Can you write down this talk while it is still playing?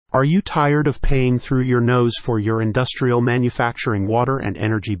Are you tired of paying through your nose for your industrial manufacturing water and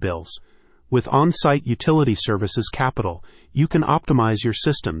energy bills? With On-Site Utility Services Capital, you can optimize your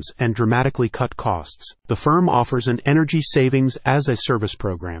systems and dramatically cut costs. The firm offers an energy savings as a service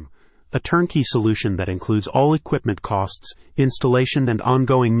program, a turnkey solution that includes all equipment costs, installation and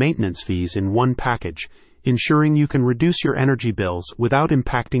ongoing maintenance fees in one package, ensuring you can reduce your energy bills without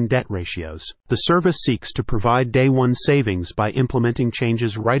impacting debt ratios. The service seeks to provide day-one savings by implementing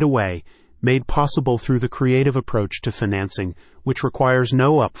changes right away, made possible through the creative approach to financing, which requires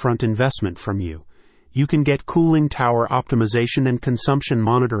no upfront investment from you. You can get cooling tower optimization and consumption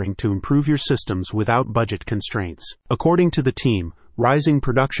monitoring to improve your systems without budget constraints. According to the team, rising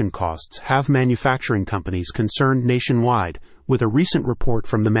production costs have manufacturing companies concerned nationwide, with a recent report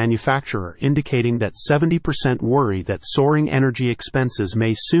from the manufacturer indicating that 70% worry that soaring energy expenses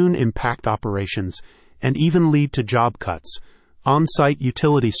may soon impact operations and even lead to job cuts. On-Site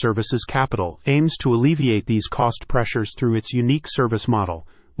Utility Services Capital aims to alleviate these cost pressures through its unique service model,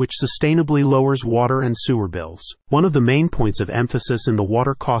 which sustainably lowers water and sewer bills. One of the main points of emphasis in the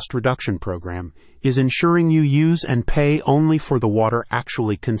water cost reduction program is ensuring you use and pay only for the water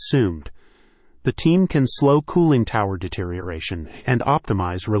actually consumed. The team can slow cooling tower deterioration and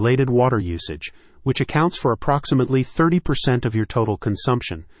optimize related water usage, which accounts for approximately 30% of your total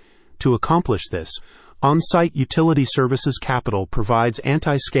consumption. To accomplish this, On-Site Utility Services Capital provides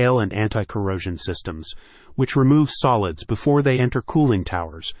anti-scale and anti-corrosion systems, which remove solids before they enter cooling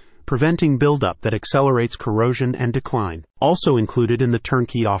towers, preventing buildup that accelerates corrosion and decline. Also included in the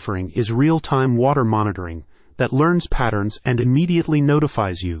turnkey offering is real-time water monitoring that learns patterns and immediately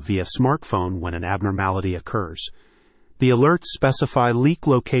notifies you via smartphone when an abnormality occurs. The alerts specify leak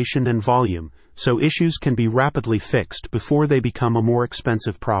location and volume, so issues can be rapidly fixed before they become a more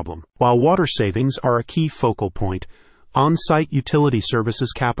expensive problem. While water savings are a key focal point, On-Site Utility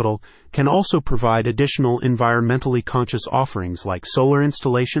Services Capital can also provide additional environmentally conscious offerings like solar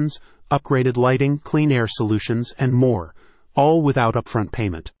installations, upgraded lighting, clean air solutions, and more, all without upfront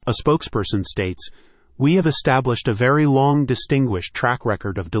payment. A spokesperson states, "We have established a very long, distinguished track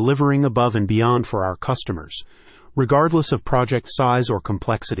record of delivering above and beyond for our customers. Regardless of project size or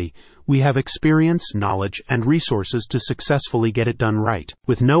complexity, we have experience, knowledge, and resources to successfully get it done right.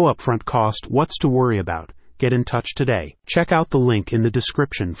 With no upfront cost, what's to worry about? Get in touch today." Check out the link in the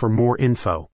description for more info.